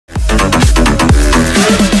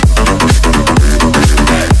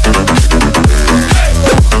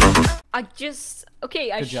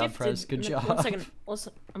Okay, I Good job, shifted. Prez. Good job. 1 second.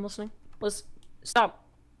 Listen, I'm listening. Listen. Stop.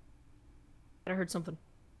 I heard something.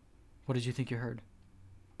 What did you think you heard?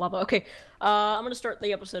 Lava. Okay. I'm gonna start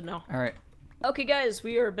the episode now. All right. Okay, guys,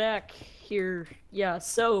 we are back here. Yeah.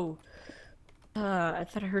 So, I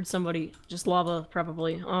thought I heard somebody. Just lava,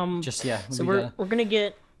 probably. Just yeah. So we're gonna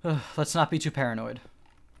get. Let's not be too paranoid.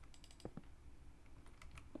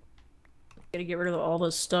 Gotta get rid of all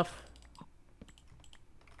this stuff.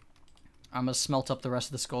 I'm gonna smelt up the rest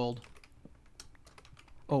of this gold.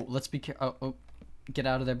 Oh, let's be oh, get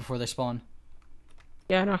out of there before they spawn.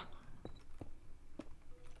 Yeah, I know.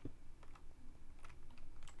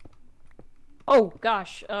 Oh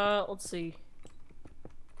gosh. Let's see.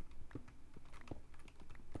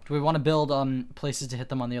 Do we want to build places to hit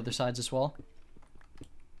them on the other sides as well?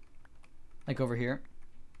 Like over here.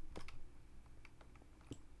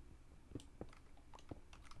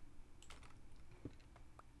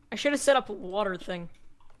 I should have set up a water thing.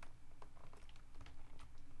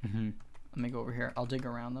 Let me go over here. I'll dig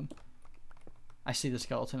around them. I see the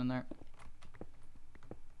skeleton in there.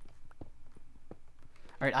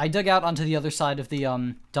 Alright, I dug out onto the other side of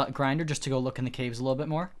the grinder just to go look in the caves a little bit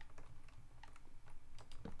more.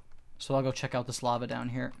 So I'll go check out this lava down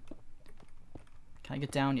here. Can I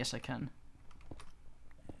get down? Yes, I can.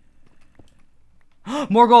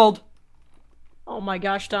 More gold! Oh my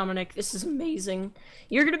gosh, Dominic, this is amazing.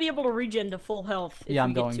 You're gonna be able to regen to full health if Yeah, I'm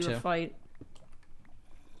we get going to a to. fight.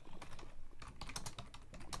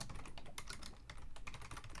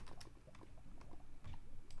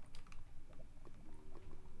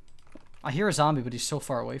 I hear a zombie, but he's so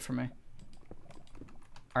far away from me.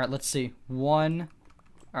 Alright, let's see. One.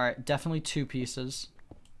 Alright, definitely 2 pieces.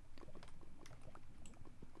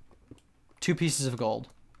 2 pieces of gold.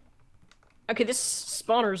 Okay, this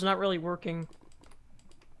spawner is not really working.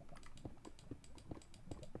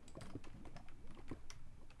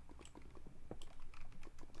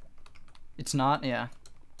 It's not? Yeah.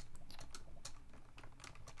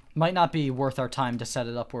 Might not be worth our time to set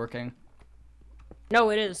it up working. No,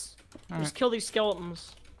 it is. All Just right. kill these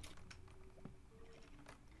skeletons.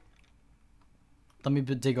 Let me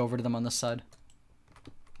dig over to them on this side.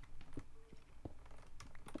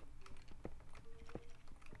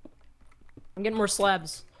 I'm getting more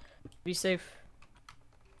slabs. Be safe.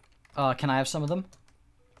 Can I have some of them?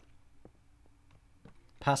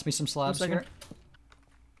 Pass me some slabs here.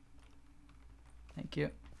 Thank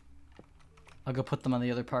you. I'll go put them on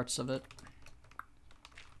the other parts of it.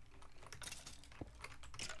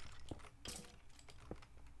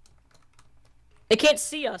 They can't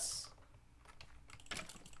see us.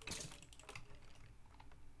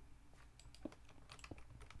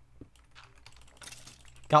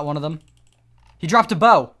 Got one of them. He dropped a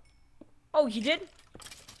bow. Oh, he did?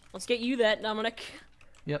 Let's get you that, Dominic.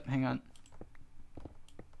 Yep, hang on.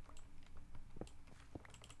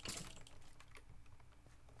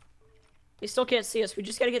 They still can't see us. We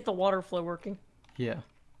just gotta get the water flow working. Yeah.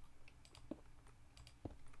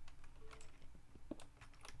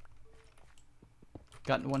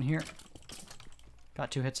 Got one here. Got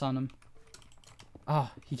 2 hits on him. Oh,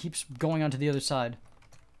 he keeps going onto the other side.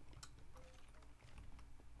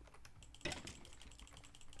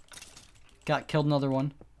 Killed another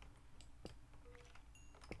one.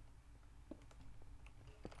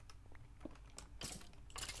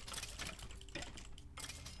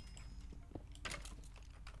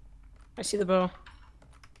 I see the bow.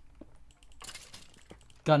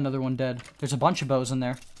 Got another one dead. There's a bunch of bows in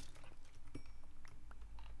there.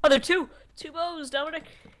 Oh, there are 2 bows, Dominic.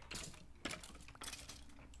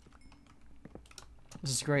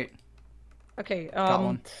 This is great. Okay, Got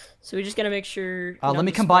one. so we just gotta make sure. Let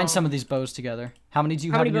me combine some of these bows together. How many do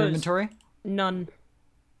you have in your inventory? None.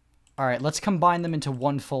 Alright, let's combine them into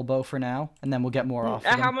one full bow for now, and then we'll get more off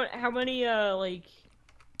of them. How many, like...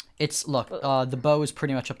 It's, look, the bow is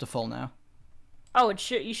pretty much up to full now. Oh,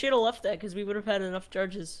 you should have left that, because we would have had enough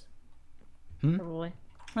charges. Probably.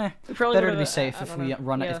 Better to be safe if we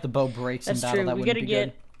run if the bow breaks in battle. That wouldn't be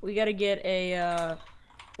good. We gotta get a,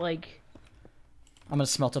 like... I'm gonna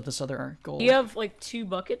smelt up this other gold. Do you have, like, 2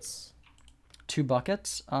 buckets? 2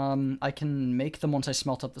 buckets? I can make them once I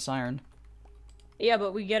smelt up this iron. Yeah,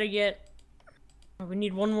 but we gotta get... we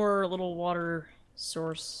need one more little water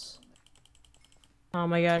source. Oh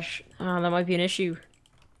my gosh. That might be an issue.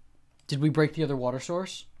 Did we break the other water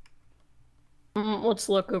source? Let's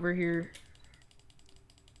look over here.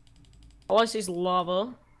 All I see is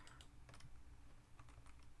lava.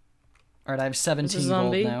 Alright, I have 17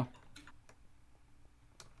 gold now.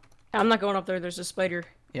 I'm not going up there, there's a spider.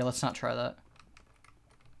 Yeah, let's not try that.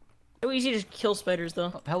 So easy to kill spiders,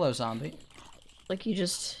 though. Oh, hello, zombie. Like, you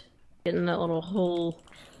just... Get in that little hole.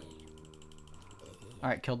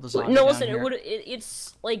 Alright, killed the zombie. No, down listen, here.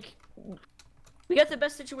 it's like we got the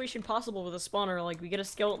best situation possible with a spawner. Like we get a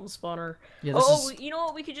skeleton spawner. Yeah, this is... you know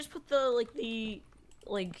what? We could just put the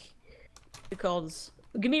what it calls.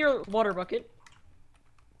 Give me your water bucket.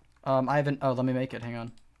 I haven't... Oh, let me make it. Hang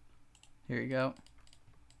on. Here you go.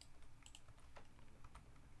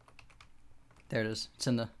 There it is. It's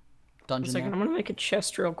in the dungeon. 1 second, I'm gonna make a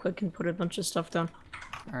chest real quick and put a bunch of stuff down.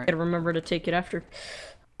 Alright. Gotta remember to take it after.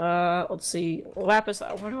 Let's see. Lapis.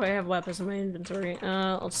 Why do I have lapis in my inventory?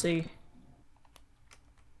 Let's see.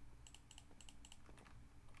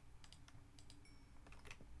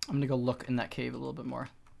 I'm gonna go look in that cave a little bit more.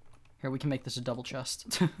 Here, we can make this a double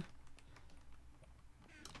chest.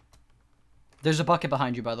 There's a bucket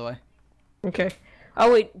behind you, by the way. Okay.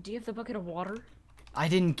 Oh wait, do you have the bucket of water? I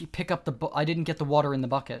didn't pick up the I didn't get the water in the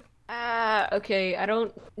bucket. Okay. I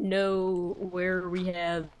don't know where we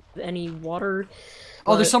have any water.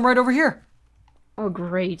 Oh, there's some right over here. Oh,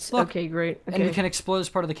 great. Look. Okay, great. Okay. And we can explore this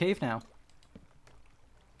part of the cave now.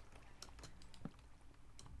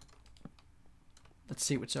 Let's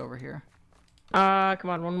see what's over here. Come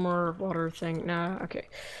on, one more water thing. Nah, okay.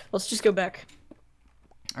 Let's just go back.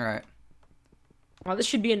 Alright. This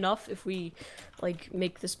should be enough if we, like,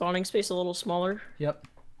 make the spawning space a little smaller. Yep.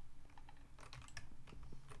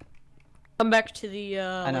 Come back to the,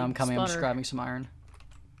 I know, like, I'm coming. I'm just spawner. grabbing some iron.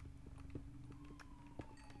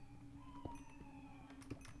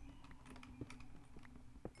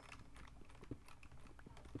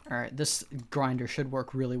 Alright, this grinder should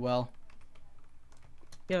work really well.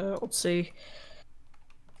 Yeah, let's see.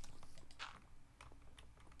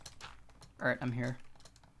 Alright, I'm here.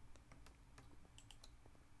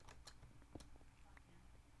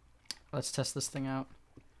 Let's test this thing out.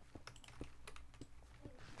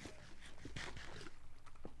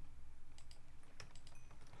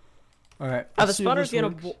 Alright. Oh, the spawner's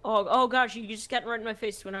gonna... Oh gosh, you just got right in my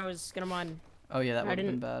face when I was gonna mine. Oh yeah, that would have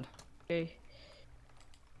been bad. Okay.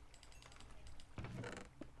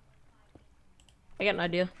 I got an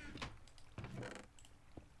idea.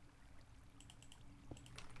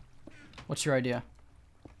 What's your idea?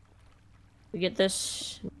 We get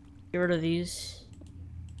this, get rid of these.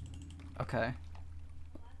 Okay.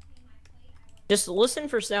 Just listen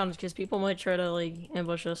for sounds, because people might try to, like,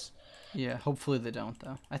 ambush us. Yeah, hopefully they don't,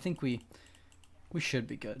 though. I think we should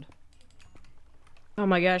be good. Oh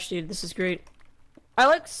my gosh, dude, this is great. I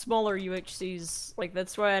like smaller UHCs. Like,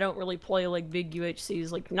 that's why I don't really play, like, big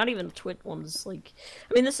UHCs. Like, not even Twit ones. Like,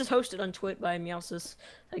 I mean, this is hosted on Twit by Meowses.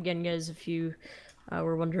 Again, guys, if you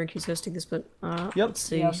were wondering who's hosting this, but, let's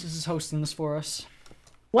see. Meowses is hosting this for us.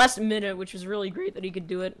 Last minute, which was really great that he could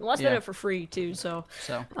do it. Last minute for free, too, so.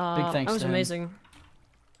 So, big thanks to him. That was amazing.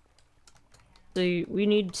 So, we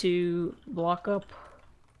need to block up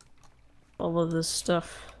all of this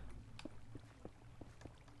stuff.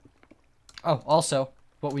 Oh, also,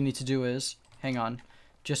 what we need to do is, hang on,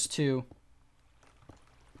 just to...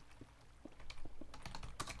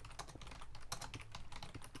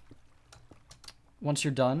 Once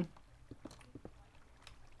you're done,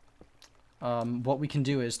 what we can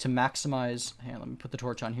do is to maximize... Hang on, let me put the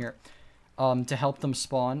torch on here. To help them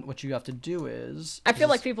spawn, what you have to do is... I feel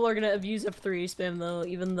like people are going to abuse F3 spam, though,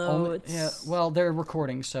 even though it's... Yeah, well, they're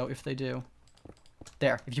recording, so if they do...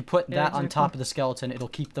 There, if you put that on top of the skeleton, it'll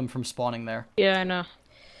keep them from spawning there. Yeah, I know.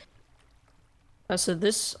 So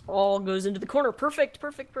this all goes into the corner. Perfect,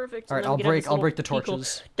 perfect, perfect. All right, I'll break the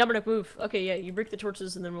torches. Dominic, move. Okay, yeah, you break the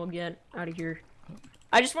torches, and then we'll get out of here.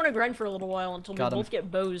 I just want to grind for a little while until we both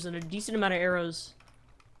get bows and a decent amount of arrows.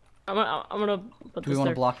 I'm gonna put this. Do we want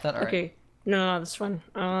to block that? All right. Okay. No, that's fine.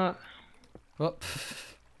 Whoop.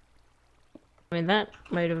 I mean, that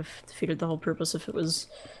might have defeated the whole purpose if it was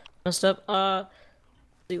messed up.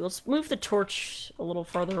 Let's move the torch a little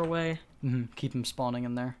farther away. Keep them spawning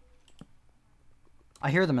in there. I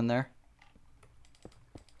hear them in there.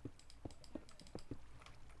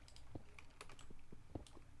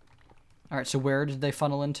 Alright, so where did they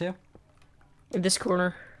funnel into? In this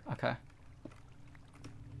corner. Okay.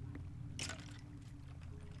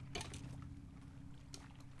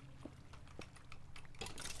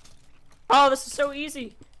 Oh, this is so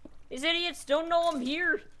easy. These idiots don't know I'm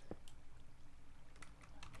here.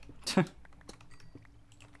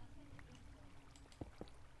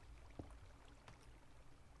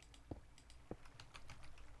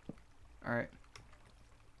 Alright.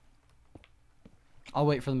 I'll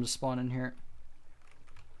wait for them to spawn in here.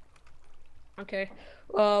 Okay.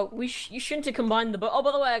 You shouldn't have combined the bow. Oh,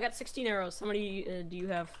 by the way, I got 16 arrows. How many do you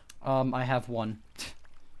have? I have one.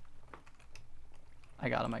 I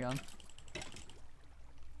got him.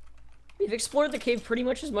 We've explored the cave pretty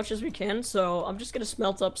much as we can, so I'm just gonna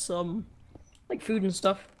smelt up some, like, food and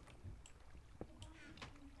stuff.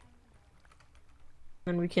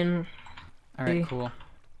 And we can... Alright, cool.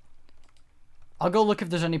 I'll go look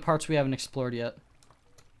if there's any parts we haven't explored yet.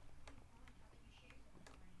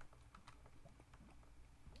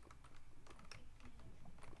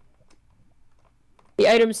 The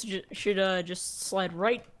items should just slide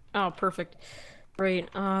right. Oh, perfect. Right.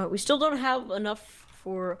 We still don't have enough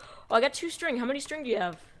for... Oh, I got 2 string. How many string do you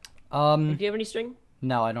have? Do you have any string?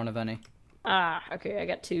 No, I don't have any. Ah, okay, I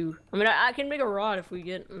got 2. I mean, I can make a rod if we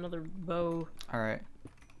get another bow. Alright.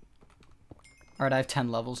 Alright, I have 10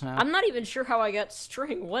 levels now. I'm not even sure how I got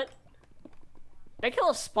string. What? Did I kill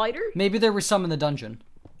a spider? Maybe there were some in the dungeon.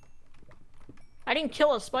 I didn't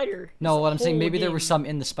kill a spider. No, what I'm saying, maybe game. there were some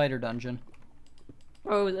in the spider dungeon.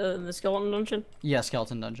 Oh, the skeleton dungeon? Yeah,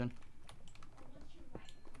 skeleton dungeon.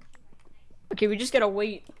 Okay, we just gotta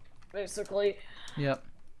wait, basically. Yep.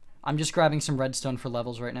 I'm just grabbing some redstone for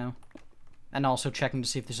levels right now. And also checking to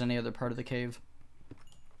see if there's any other part of the cave.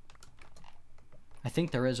 I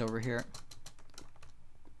think there is over here.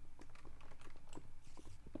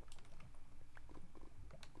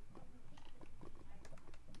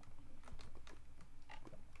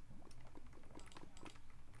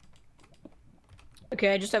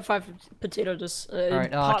 Okay, I just have 5 potatoes.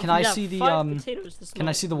 Alright, can I see the, can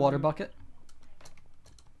I see the water bucket?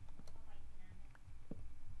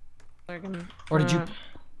 Or did you...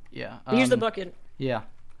 Yeah. Use the bucket. Yeah.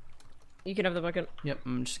 You can have the bucket. Yep,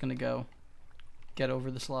 I'm just gonna go get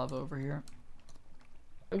over this lava over here.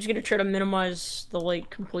 I'm just gonna try to minimize the light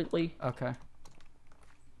completely. Okay.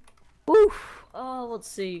 Woo! Oh, let's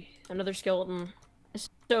see. Another skeleton. It's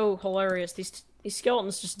so hilarious. These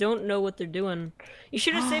skeletons just don't know what they're doing. You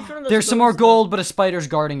should have saved one of those. There's some more gold, but a spider's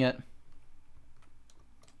guarding it.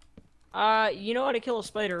 You know how to kill a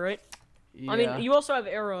spider, right? Yeah. I mean, you also have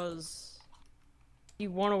arrows. If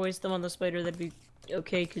you want to waste them on the spider, that'd be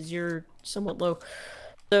okay, because you're somewhat low.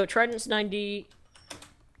 So, Trident's 90.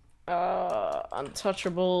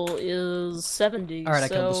 Untouchable is 70. Alright, I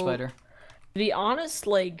killed the spider. To be honest,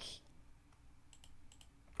 like,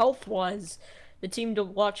 health-wise, the team to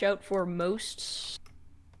watch out for most...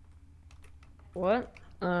 What?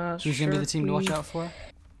 Who's gonna be the team to watch out for?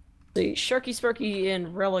 The Sharky, Sparky,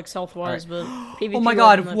 and Relics health-wise, but PvP. Oh my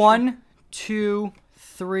god, 1, 2,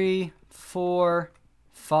 3, 4,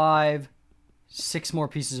 5, 6 more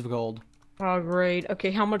pieces of gold. Oh, great.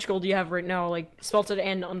 Okay, how much gold do you have right now? Like, smelted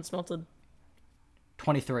and unsmelted?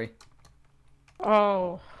 23.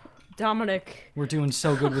 Oh, Dominic. We're doing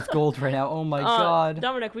so good with gold right now. Oh my god.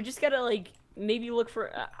 Dominic, we just gotta, like, maybe look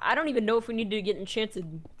for... I don't even know if we need to get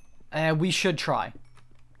enchanted. We should try.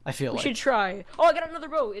 I feel like. We should try. Oh, I got another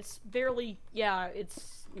bow. It's barely... Yeah,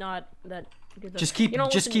 it's not that good. Just keep,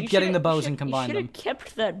 keep getting the bows and combine them. You should have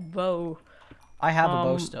kept that bow. I have a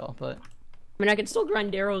bow still, but... I mean, I can still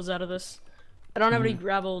grind arrows out of this. I don't have any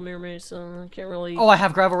gravel near me, so I can't really... Oh, I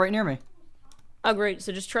have gravel right near me. Oh, great.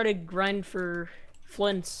 So just try to grind for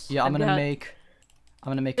flints. Yeah, I'm gonna make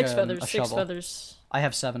a shovel. 6 feathers. I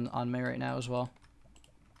have 7 on me right now as well.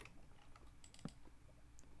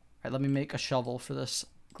 Alright, let me make a shovel for this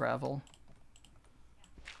gravel.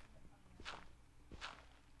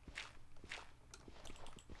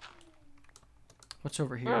 What's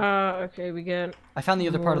over here? Okay, we get... I found the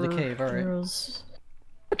other part of the cave, alright.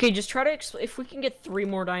 Okay, just try to... If we can get 3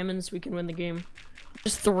 more diamonds, we can win the game.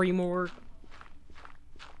 Just 3 more.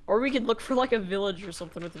 Or we could look for, like, a village or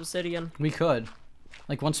something with obsidian. We could.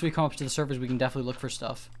 Like, once we come up to the surface, we can definitely look for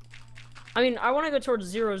stuff. I mean, I want to go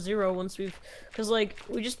towards 0-0 once we've... Because, like,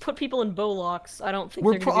 we just put people in bow locks. I don't think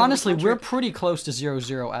they're gonna be honestly, able to we're pretty close to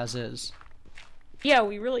 0-0 as is. Yeah,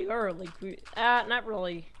 we really are. Like, we... not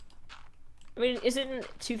really. I mean, is it in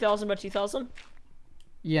 2000 by 2000?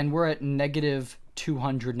 Yeah, and we're at negative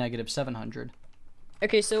 200, negative 700.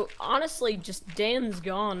 Okay, so honestly, just Dan's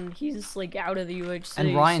gone. He's like out of the UHC.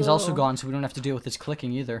 And Ryan's also gone, so we don't have to deal with his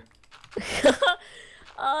clicking either.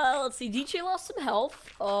 Let's see. DJ lost some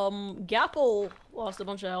health. Gapple lost a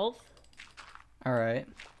bunch of health. Alright.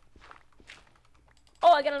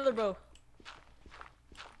 Oh, I got another bow.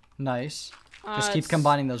 Nice. Just keep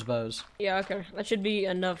combining those bows. Yeah, okay. That should be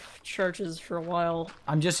enough charges for a while.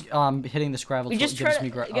 I'm just hitting this gravel. We just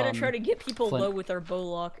gotta try to get people flint. low with our bow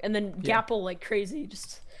lock, and then gapple like crazy.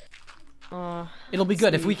 Just. It'll be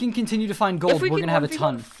good if we can continue to find gold. We're gonna have a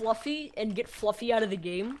ton. Fluffy and get Fluffy out of the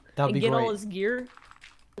game. That would be great. great. Get all his gear.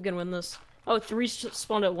 We're gonna win this. Oh, 3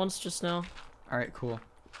 spawned at once just now. All right, cool.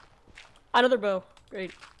 Another bow.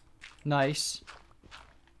 Great. Nice.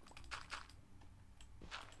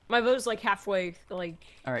 My bow's like halfway, like...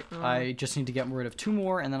 Alright, I just need to get rid of 2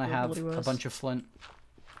 more, and then I have a bunch of flint.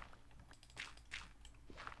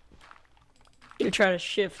 You try to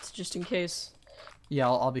shift, just in case. Yeah,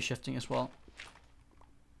 I'll be shifting as well.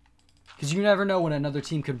 Because you never know when another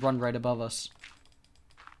team could run right above us.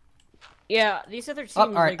 Yeah, these other teams... Oh,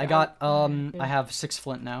 alright, like, I got, yeah. I have 6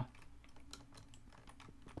 flint now.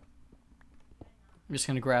 I'm just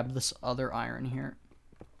gonna grab this other iron here.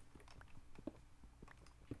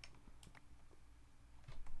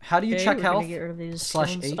 How do you check health? Get rid of these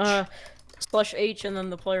 /H? /H and then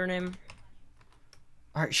the player name.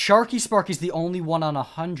 Alright, Sharky Sparky's the only one on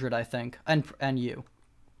 100, I think. And you.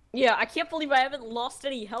 Yeah, I can't believe I haven't lost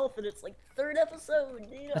any health and it's like 3rd episode,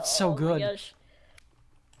 dude. That's so good. My gosh.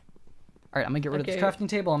 Alright, I'm gonna get rid of this crafting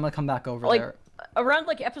table. I'm gonna come back over there. Around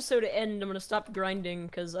like episode end, I'm gonna stop grinding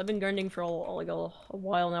because I've been grinding for a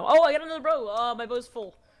while now. Oh, I got another bow. My bow's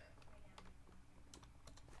full.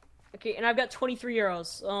 Okay, and I've got 23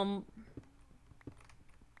 arrows.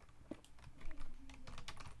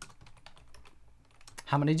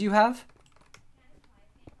 How many do you have?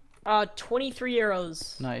 23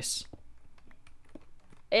 arrows. Nice.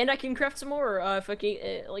 And I can craft some more if I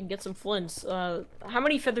can like get some flints. How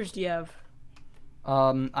many feathers do you have?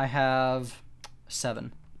 I have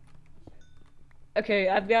 7. Okay,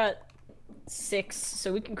 I've got 6,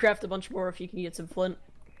 so we can craft a bunch more if you can get some flint.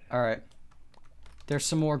 Alright. There's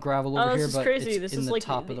some more gravel over here, but crazy. it's in the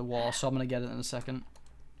top of the wall, so I'm gonna get it in a second.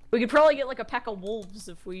 We could probably get like a pack of wolves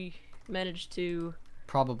if we manage to...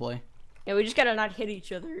 Probably. Yeah, we just gotta not hit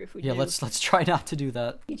each other if we do. Yeah, let's try not to do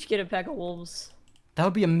that. Each get a pack of wolves. That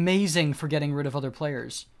would be amazing for getting rid of other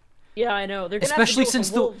players. Yeah, I know. They're gonna especially have to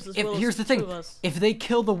since wolves here's the thing. If they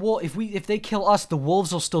kill the wolf, if they kill us, the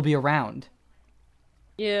wolves will still be around.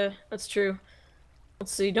 Yeah, that's true.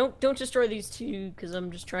 Let's see. Don't destroy these 2 because I'm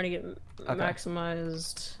just trying to get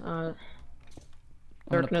maximized darkness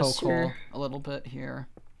I'm gonna poke here. hole a little bit here.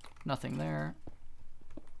 Nothing there.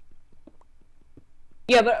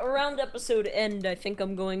 Yeah, but around episode end, I think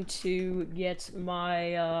I'm going to get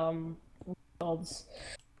my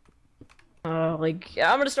like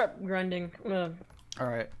I'm gonna start grinding. All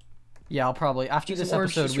right. Yeah, I'll probably after this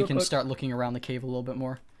episode we can start looking around the cave a little bit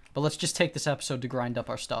more. But let's just take this episode to grind up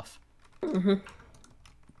our stuff. Mm-hmm.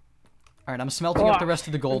 All right, I'm smelting up the rest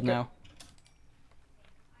of the gold now.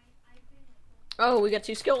 Oh, we got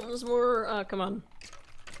 2 skeletons more. Come on.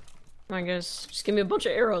 Come on, guys. Just give me a bunch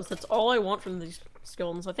of arrows. That's all I want from these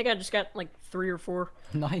skeletons. I think I just got like 3 or 4.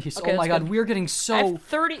 Nice. Okay, oh my god, we're getting so I have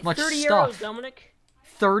 30 much 30 stuff. Arrows, Dominic.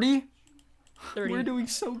 30? 30. We're doing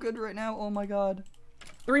so good right now. Oh my god.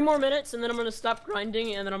 3 more minutes, and then I'm gonna stop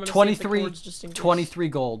grinding, and then I'm gonna 23, save the cords just in case. 23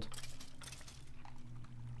 gold.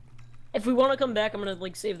 If we want to come back, I'm gonna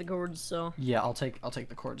like save the cords. So yeah, I'll take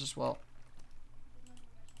the cords as well.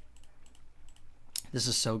 This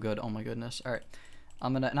is so good. Oh my goodness. All right,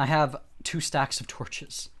 and I have 2 stacks of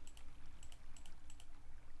torches.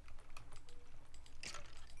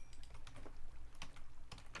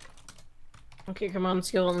 Okay, come on,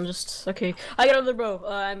 skeleton, okay. I got another bow.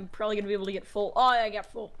 I'm probably gonna be able to get full. Oh, I got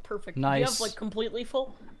full. Perfect. Nice. Do you have, like, completely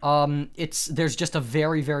full? There's just a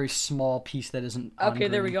very, very small piece that isn't on Okay,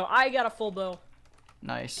 there we green. go. I got a full bow.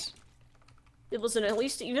 Nice. Hey, listen, at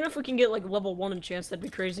least, even if we can get, like, level 1 enchants, that'd be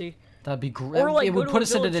crazy. That'd be great. Or, like, it would put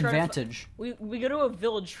us at an village, advantage. We go to a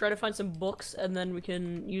village, try to find some books, and then we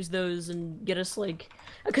can use those and get us, like...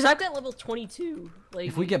 Because I've got level 22. Like,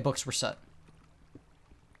 if we get books, we're set.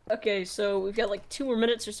 Okay, so we've got like 2 more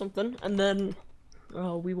minutes or something, and then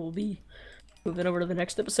we will be moving over to the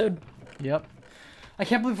next episode. Yep. I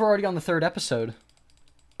can't believe we're already on the 3rd episode.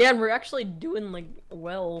 Yeah, and we're actually doing like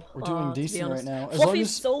well. We're doing decent right now. As Fluffy's long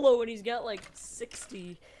as solo and he's got like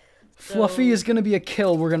 60. So... Fluffy is gonna be a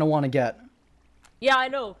kill we're gonna want to get. Yeah, I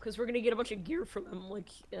know, because we're gonna get a bunch of gear from him. Like.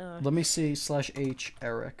 Let me see /H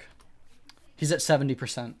Eric. He's at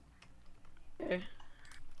 70%. Okay.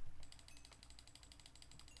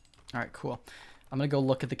 Alright, cool. I'm gonna go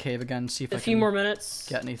look at the cave again, see if I can... A few more minutes.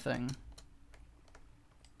 Get anything.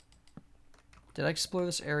 Did I explore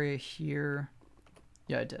this area here?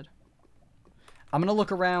 Yeah, I did. I'm gonna look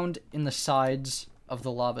around in the sides of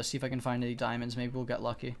the lava, see if I can find any diamonds. Maybe we'll get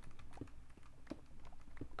lucky.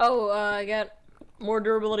 Oh, I got more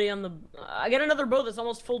durability on the... I got another bow that's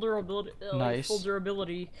almost full durability. Nice. Full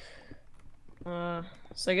durability. So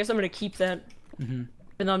I guess I'm gonna keep that. Mm-hmm.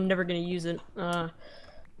 Even though I'm never gonna use it.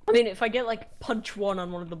 I mean, if I get, like, punch 1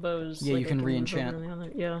 on one of the bows... Yeah, like, you can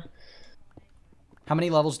re-enchant. Yeah. How many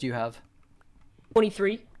levels do you have?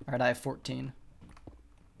 23. Alright, I have 14.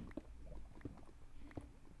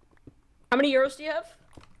 How many arrows do you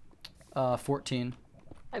have? 14.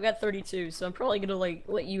 I've got 32, so I'm probably gonna like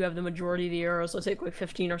let you have the majority of the arrows. I'll take like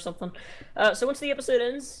 15 or something. So once the episode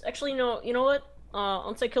ends, actually, no, you know what?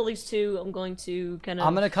 Once I kill these two, I'm going to kind of.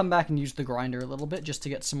 I'm gonna come back and use the grinder a little bit just to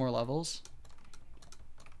get some more levels,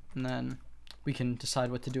 and then we can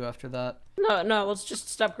decide what to do after that. No, let's just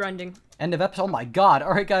stop grinding. End of episode. Oh my god!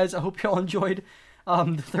 All right, guys. I hope you all enjoyed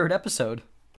the third episode.